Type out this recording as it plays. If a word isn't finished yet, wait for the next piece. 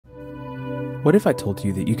What if I told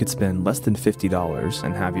you that you could spend less than $50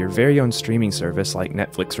 and have your very own streaming service like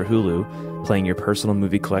Netflix or Hulu playing your personal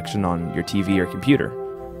movie collection on your TV or computer?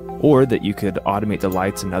 Or that you could automate the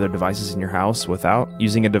lights and other devices in your house without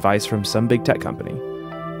using a device from some big tech company?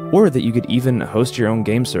 Or that you could even host your own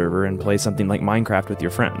game server and play something like Minecraft with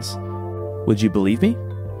your friends? Would you believe me?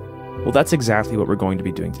 Well, that's exactly what we're going to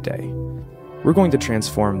be doing today. We're going to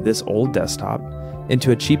transform this old desktop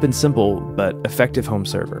into a cheap and simple but effective home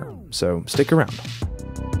server, so stick around.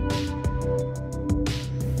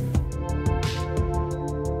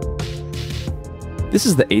 This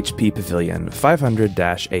is the HP Pavilion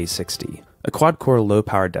 500-A60, a quad-core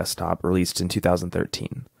low-power desktop released in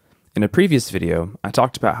 2013. In a previous video, I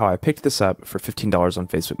talked about how I picked this up for $15 on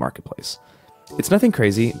Facebook Marketplace. It's nothing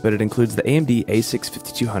crazy, but it includes the AMD A6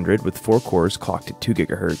 5200 with 4 cores clocked at 2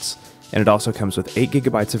 GHz, and it also comes with 8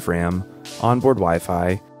 GB of RAM, onboard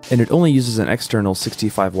Wi-Fi, and it only uses an external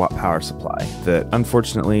 65-watt power supply that,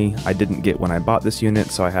 unfortunately, I didn't get when I bought this unit,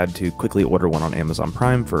 so I had to quickly order one on Amazon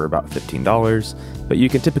Prime for about $15, but you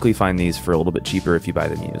can typically find these for a little bit cheaper if you buy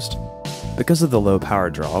them used. Because of the low power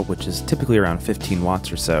draw, which is typically around 15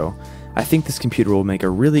 watts or so, I think this computer will make a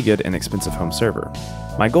really good and inexpensive home server.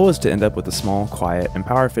 My goal is to end up with a small, quiet, and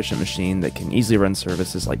power-efficient machine that can easily run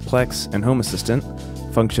services like Plex and Home Assistant,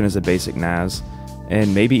 function as a basic NAS,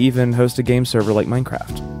 and maybe even host a game server like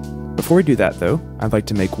Minecraft. Before we do that though, I'd like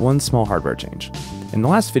to make one small hardware change. In the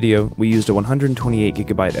last video, we used a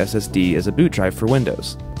 128GB SSD as a boot drive for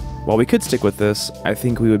Windows. While we could stick with this, I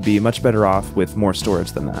think we would be much better off with more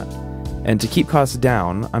storage than that. And to keep costs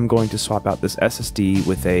down, I'm going to swap out this SSD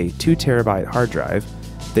with a 2TB hard drive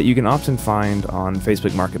that you can often find on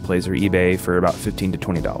Facebook Marketplace or eBay for about $15 to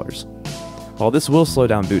 $20. While this will slow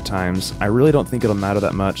down boot times, I really don't think it'll matter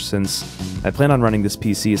that much since I plan on running this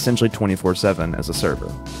PC essentially 24/7 as a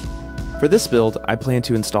server. For this build, I plan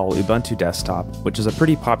to install Ubuntu Desktop, which is a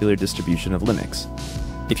pretty popular distribution of Linux.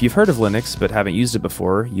 If you've heard of Linux but haven't used it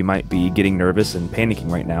before, you might be getting nervous and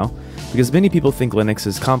panicking right now, because many people think Linux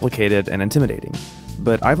is complicated and intimidating.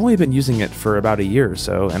 But I've only been using it for about a year or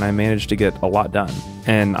so, and I managed to get a lot done.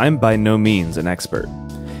 And I'm by no means an expert.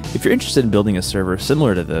 If you're interested in building a server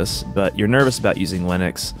similar to this, but you're nervous about using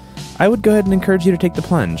Linux, I would go ahead and encourage you to take the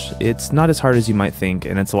plunge. It's not as hard as you might think,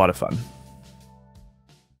 and it's a lot of fun.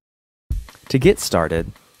 To get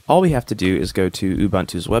started, all we have to do is go to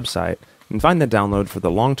Ubuntu's website and find the download for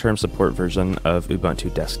the long-term support version of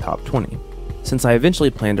Ubuntu Desktop 20. Since I eventually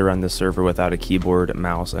plan to run this server without a keyboard,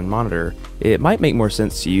 mouse, and monitor, it might make more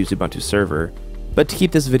sense to use Ubuntu Server, but to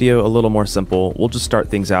keep this video a little more simple, we'll just start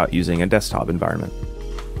things out using a desktop environment.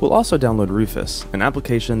 We'll also download Rufus, an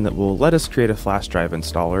application that will let us create a flash drive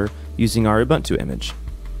installer using our Ubuntu image.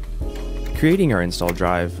 Creating our install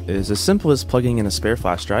drive is as simple as plugging in a spare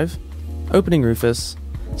flash drive, opening Rufus,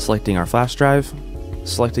 selecting our flash drive,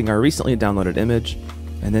 selecting our recently downloaded image,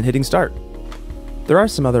 and then hitting start. There are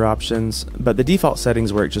some other options, but the default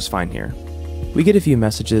settings work just fine here. We get a few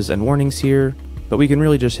messages and warnings here, but we can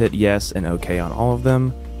really just hit yes and OK on all of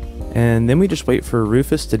them, and then we just wait for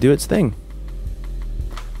Rufus to do its thing.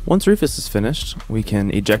 Once Rufus is finished, we can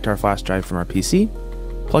eject our flash drive from our PC,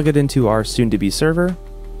 plug it into our soon-to-be server,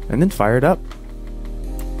 and then fire it up.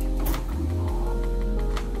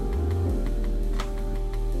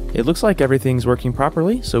 It looks like everything's working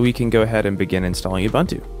properly, so we can go ahead and begin installing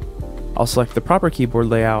Ubuntu. I'll select the proper keyboard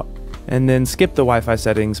layout, and then skip the Wi-Fi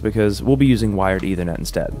settings because we'll be using wired Ethernet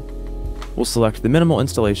instead. We'll select the minimal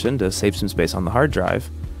installation to save some space on the hard drive,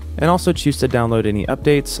 and also choose to download any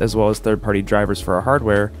updates as well as third-party drivers for our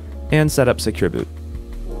hardware, and set up Secure Boot.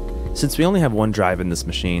 Since we only have one drive in this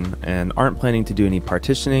machine, and aren't planning to do any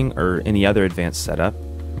partitioning or any other advanced setup,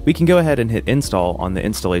 we can go ahead and hit Install on the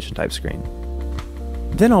installation type screen.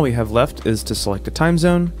 Then all we have left is to select a time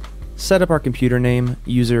zone, set up our computer name,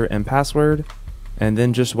 user, and password, and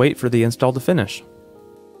then just wait for the install to finish.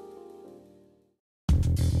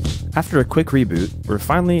 After a quick reboot, we're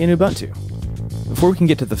finally in Ubuntu. Before we can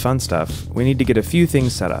get to the fun stuff, we need to get a few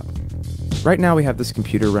things set up. Right now we have this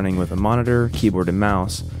computer running with a monitor, keyboard, and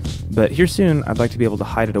mouse, but here soon I'd like to be able to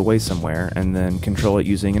hide it away somewhere and then control it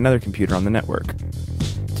using another computer on the network.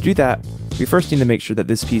 To do that, we first need to make sure that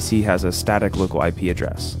this PC has a static local IP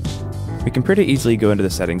address. We can pretty easily go into the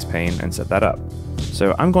settings pane and set that up.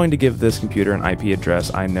 So I'm going to give this computer an IP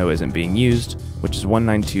address I know isn't being used, which is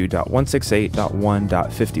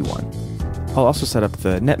 192.168.1.51. I'll also set up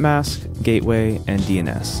the netmask, gateway, and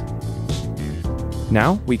DNS.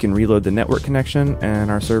 Now we can reload the network connection and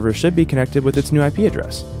our server should be connected with its new IP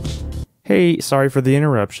address. Hey, sorry for the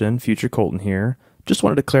interruption, Future Colton here, Just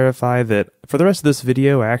wanted to clarify that for the rest of this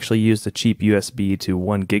video, I actually used a cheap USB to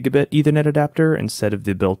 1 gigabit Ethernet adapter instead of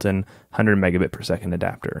the built-in 100 megabit per second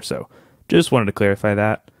adapter. So just wanted to clarify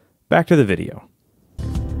that. Back to the video.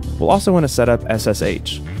 We'll also want to set up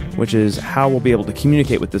SSH, which is how we'll be able to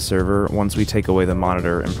communicate with the server once we take away the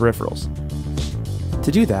monitor and peripherals.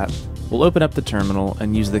 To do that, we'll open up the terminal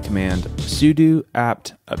and use the command sudo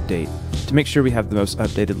apt update to make sure we have the most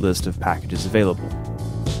updated list of packages available.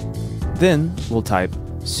 Then we'll type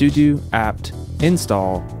sudo apt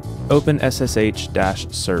install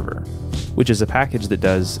OpenSSH-server, which is a package that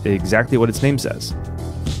does exactly what its name says.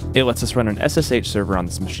 It lets us run an SSH server on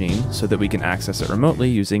this machine so that we can access it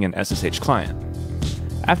remotely using an SSH client.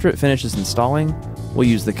 After it finishes installing, we'll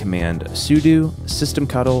use the command sudo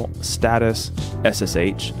systemctl status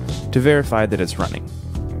ssh to verify that it's running.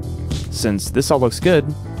 Since this all looks good,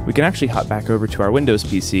 we can actually hop back over to our Windows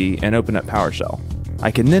PC and open up PowerShell. I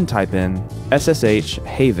can then type in ssh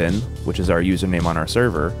haven, which is our username on our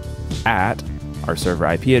server, at our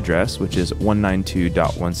server IP address, which is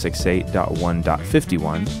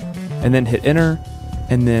 192.168.1.51, and then hit enter.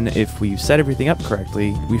 And then if we've set everything up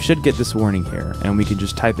correctly, we should get this warning here, and we can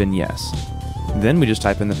just type in yes. Then we just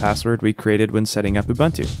type in the password we created when setting up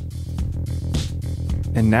Ubuntu.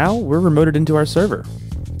 And now we're remoted into our server.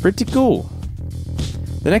 Pretty cool.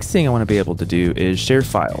 The next thing I want to be able to do is share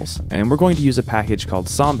files, and we're going to use a package called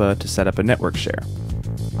Samba to set up a network share.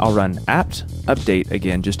 I'll run apt update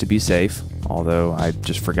again just to be safe, although I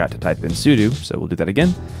just forgot to type in sudo, so we'll do that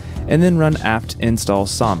again, and then run apt install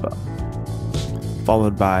Samba,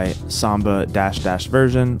 followed by samba --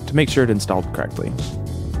 version to make sure it installed correctly.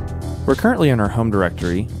 We're currently in our home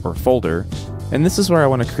directory, or folder, and this is where I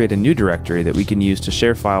want to create a new directory that we can use to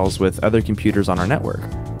share files with other computers on our network.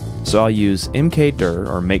 So I'll use mkdir,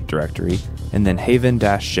 or make directory, and then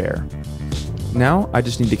haven-share. Now I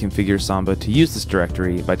just need to configure Samba to use this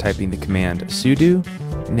directory by typing the command sudo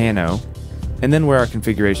nano, and then where our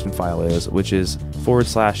configuration file is, which is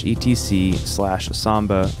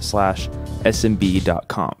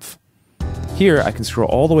 /etc/samba/smb.conf. Here I can scroll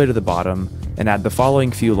all the way to the bottom and add the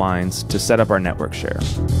following few lines to set up our network share.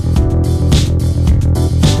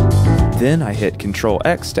 Then I hit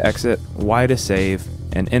Ctrl-X to exit, Y to save,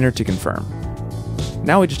 and enter to confirm.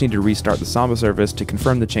 Now we just need to restart the Samba service to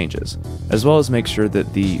confirm the changes, as well as make sure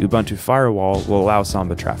that the Ubuntu firewall will allow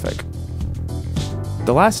Samba traffic.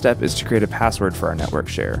 The last step is to create a password for our network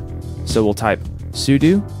share, so we'll type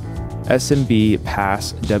sudo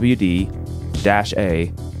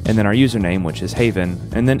smb-pass-wd-a, and then our username, which is haven,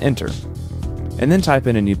 and then enter, and then type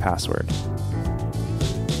in a new password.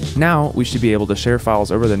 Now we should be able to share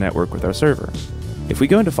files over the network with our server. If we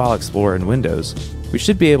go into File Explorer in Windows, we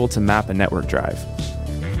should be able to map a network drive.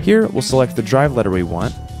 Here we'll select the drive letter we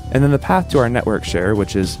want, and then the path to our network share,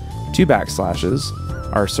 which is 2 backslashes,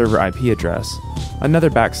 our server IP address, another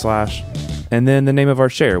backslash, and then the name of our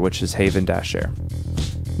share, which is haven-share.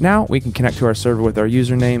 Now we can connect to our server with our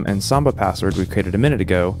username and Samba password we created a minute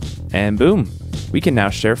ago, and boom! We can now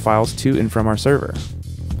share files to and from our server.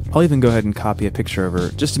 I'll even go ahead and copy a picture over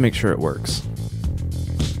just to make sure it works.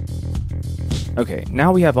 Okay,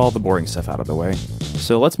 now we have all the boring stuff out of the way,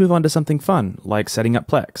 so let's move on to something fun, like setting up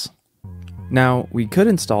Plex. Now, we could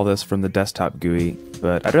install this from the desktop GUI,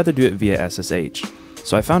 but I'd rather do it via SSH.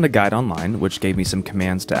 So I found a guide online which gave me some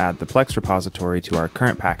commands to add the Plex repository to our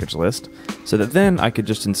current package list, so that then I could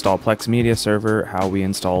just install Plex Media Server, how we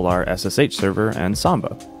install our SSH server, and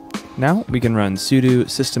Samba. Now we can run sudo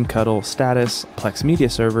systemctl status Plex Media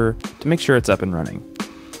Server to make sure it's up and running.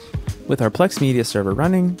 With our Plex Media Server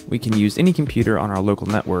running, we can use any computer on our local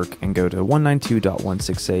network and go to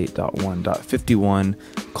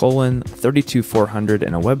 192.168.1.51:32400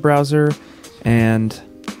 in a web browser, and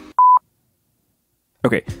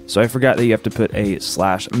okay, so I forgot that you have to put a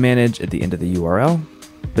 /manage at the end of the URL,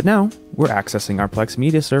 but now we're accessing our Plex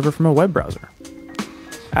Media Server from a web browser.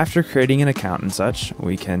 After creating an account and such,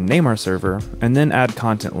 we can name our server and then add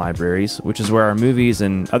content libraries, which is where our movies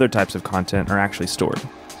and other types of content are actually stored.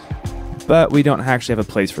 But we don't actually have a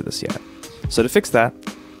place for this yet. So to fix that,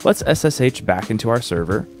 let's SSH back into our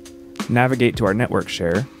server, navigate to our network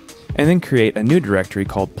share, and then create a new directory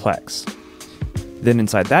called Plex. Then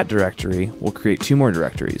inside that directory, we'll create 2 more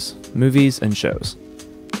directories, movies and shows.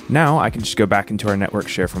 Now I can just go back into our network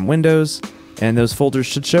share from Windows, and those folders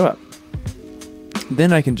should show up.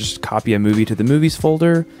 Then I can just copy a movie to the movies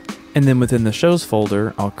folder, and then within the shows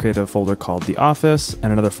folder, I'll create a folder called The Office,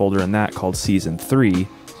 and another folder in that called Season 3,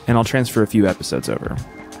 and I'll transfer a few episodes over.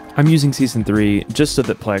 I'm using Season 3 just so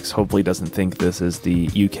that Plex hopefully doesn't think this is the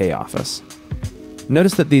UK Office.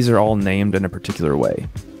 Notice that these are all named in a particular way.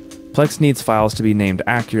 Plex needs files to be named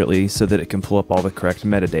accurately so that it can pull up all the correct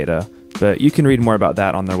metadata, but you can read more about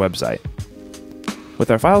that on their website. With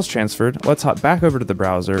our files transferred, let's hop back over to the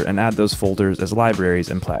browser and add those folders as libraries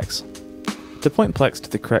in Plex. To point Plex to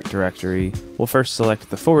the correct directory, we'll first select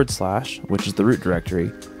the /, which is the root directory,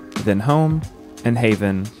 then home and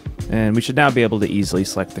haven, and we should now be able to easily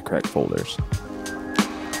select the correct folders.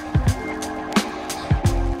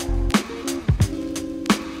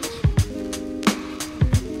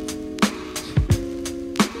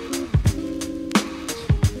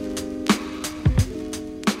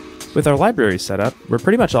 With our library set up, we're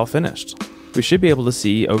pretty much all finished. We should be able to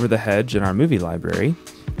see Over the Hedge in our movie library,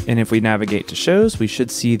 and if we navigate to shows, we should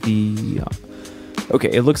see the... Okay,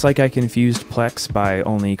 it looks like I confused Plex by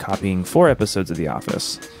only copying 4 episodes of The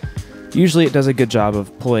Office. Usually it does a good job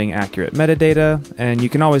of pulling accurate metadata, and you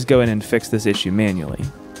can always go in and fix this issue manually.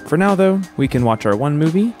 For now though, we can watch our one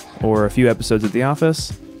movie, or a few episodes of The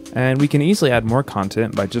Office, and we can easily add more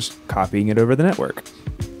content by just copying it over the network.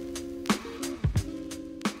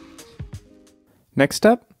 Next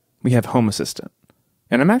up, we have Home Assistant,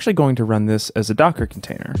 and I'm actually going to run this as a Docker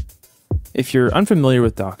container. If you're unfamiliar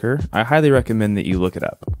with Docker, I highly recommend that you look it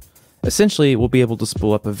up. Essentially, we'll be able to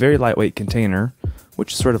spool up a very lightweight container,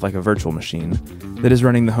 which is sort of like a virtual machine, that is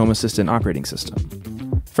running the Home Assistant operating system.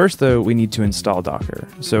 First though, we need to install Docker,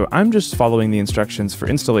 so I'm just following the instructions for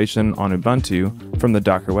installation on Ubuntu from the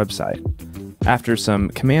Docker website. After some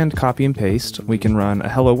command copy and paste, we can run a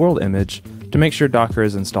Hello World image to make sure Docker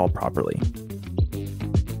is installed properly.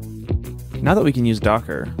 Now that we can use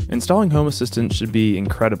Docker, installing Home Assistant should be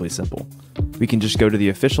incredibly simple. We can just go to the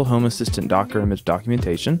official Home Assistant Docker image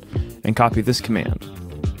documentation and copy this command.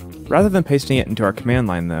 Rather than pasting it into our command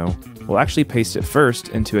line though, we'll actually paste it first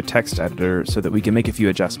into a text editor so that we can make a few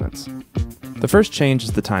adjustments. The first change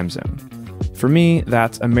is the time zone. For me,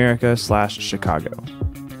 that's America/Chicago.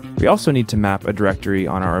 We also need to map a directory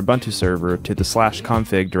on our Ubuntu server to the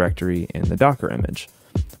 /config directory in the Docker image.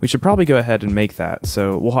 We should probably go ahead and make that,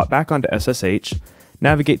 so we'll hop back onto SSH,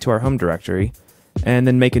 navigate to our home directory, and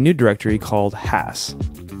then make a new directory called has.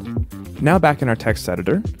 Now back in our text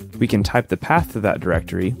editor, we can type the path to that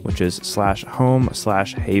directory, which is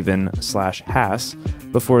 /home/haven/has,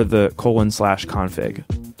 before the :/config.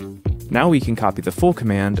 Now we can copy the full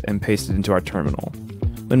command and paste it into our terminal.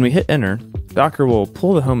 When we hit enter, Docker will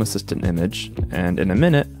pull the Home Assistant image, and in a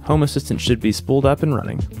minute, Home Assistant should be spooled up and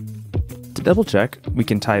running. To double check, we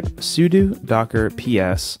can type sudo docker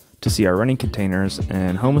ps to see our running containers,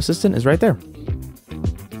 and Home Assistant is right there.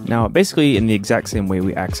 Now, basically in the exact same way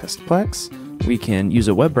we accessed Plex, we can use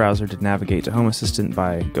a web browser to navigate to Home Assistant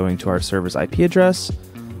by going to our server's IP address,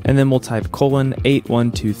 and then we'll type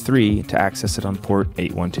 :8123 to access it on port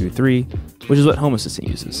 8123, which is what Home Assistant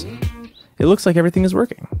uses. It looks like everything is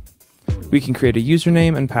working. We can create a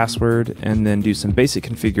username and password, and then do some basic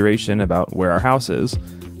configuration about where our house is,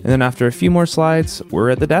 and then after a few more slides, we're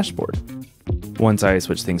at the dashboard. Once I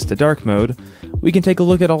switch things to dark mode, we can take a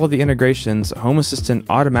look at all of the integrations Home Assistant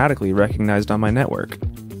automatically recognized on my network.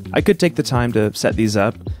 I could take the time to set these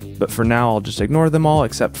up, but for now I'll just ignore them all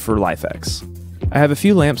except for LifeX. I have a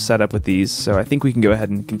few lamps set up with these, so I think we can go ahead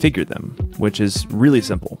and configure them, which is really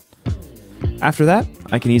simple. After that,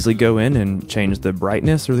 I can easily go in and change the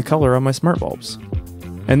brightness or the color on my smart bulbs.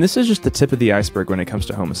 And this is just the tip of the iceberg when it comes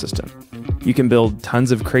to Home Assistant. You can build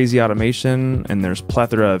tons of crazy automation, and there's a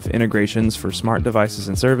plethora of integrations for smart devices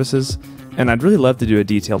and services, and I'd really love to do a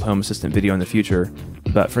detailed Home Assistant video in the future,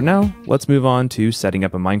 but for now, let's move on to setting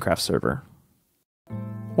up a Minecraft server.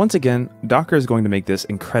 Once again, Docker is going to make this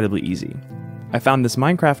incredibly easy. I found this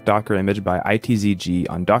Minecraft Docker image by ITZG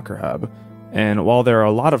on Docker Hub, and while there are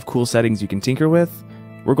a lot of cool settings you can tinker with,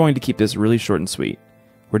 we're going to keep this really short and sweet.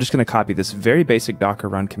 We're just going to copy this very basic Docker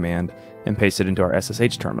run command and paste it into our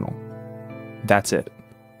SSH terminal. That's it.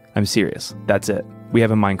 I'm serious, that's it. We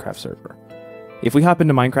have a Minecraft server. If we hop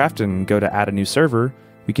into Minecraft and go to add a new server,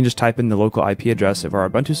 we can just type in the local IP address of our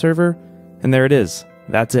Ubuntu server, and there it is.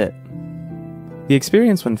 That's it. The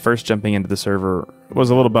experience when first jumping into the server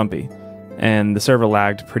was a little bumpy, and the server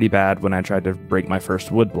lagged pretty bad when I tried to break my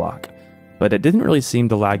first wood block, but it didn't really seem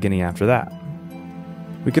to lag any after that.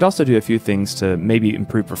 We could also do a few things to maybe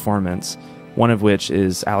improve performance, one of which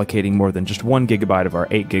is allocating more than just 1 GB of our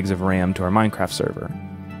 8 gigs of RAM to our Minecraft server.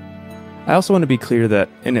 I also want to be clear that,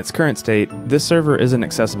 in its current state, this server isn't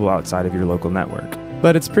accessible outside of your local network,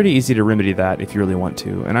 but it's pretty easy to remedy that if you really want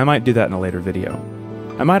to, and I might do that in a later video.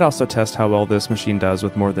 I might also test how well this machine does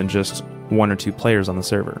with more than just 1 or 2 players on the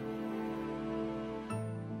server.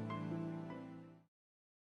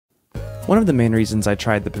 One of the main reasons I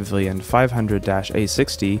tried the Pavilion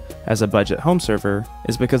 500-A60 as a budget home server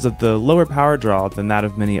is because of the lower power draw than that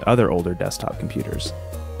of many other older desktop computers.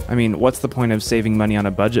 I mean, what's the point of saving money on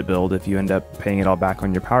a budget build if you end up paying it all back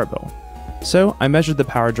on your power bill? So I measured the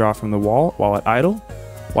power draw from the wall while at idle,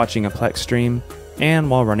 watching a Plex stream, and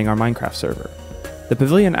while running our Minecraft server. The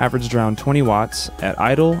Pavilion averaged around 20 watts at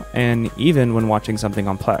idle and even when watching something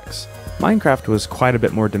on Plex. Minecraft was quite a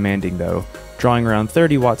bit more demanding though, drawing around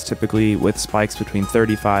 30 watts typically with spikes between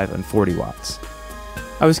 35 and 40 watts.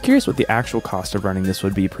 I was curious what the actual cost of running this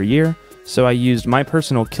would be per year, so I used my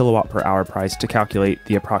personal kilowatt per hour price to calculate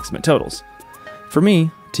the approximate totals. For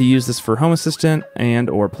me, to use this for Home Assistant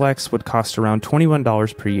and or Plex would cost around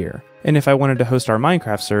 $21 per year, and if I wanted to host our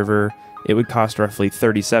Minecraft server, it would cost roughly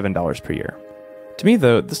 $37 per year. To me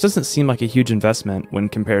though, this doesn't seem like a huge investment when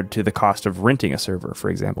compared to the cost of renting a server,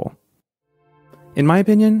 for example. In my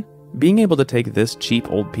opinion, being able to take this cheap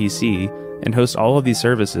old PC and host all of these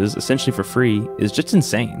services essentially for free is just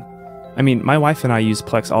insane. I mean, my wife and I use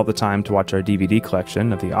Plex all the time to watch our DVD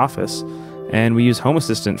collection of The Office, and we use Home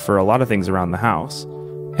Assistant for a lot of things around the house.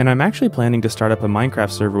 And I'm actually planning to start up a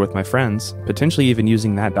Minecraft server with my friends, potentially even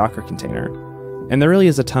using that Docker container. And there really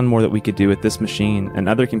is a ton more that we could do with this machine and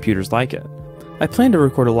other computers like it. I plan to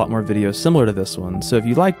record a lot more videos similar to this one, so if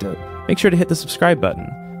you liked it, make sure to hit the subscribe button.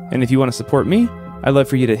 And if you want to support me, I'd love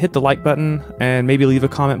for you to hit the like button and maybe leave a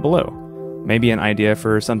comment below. Maybe an idea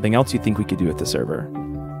for something else you think we could do with the server.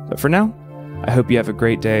 But for now, I hope you have a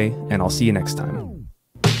great day, and I'll see you next time.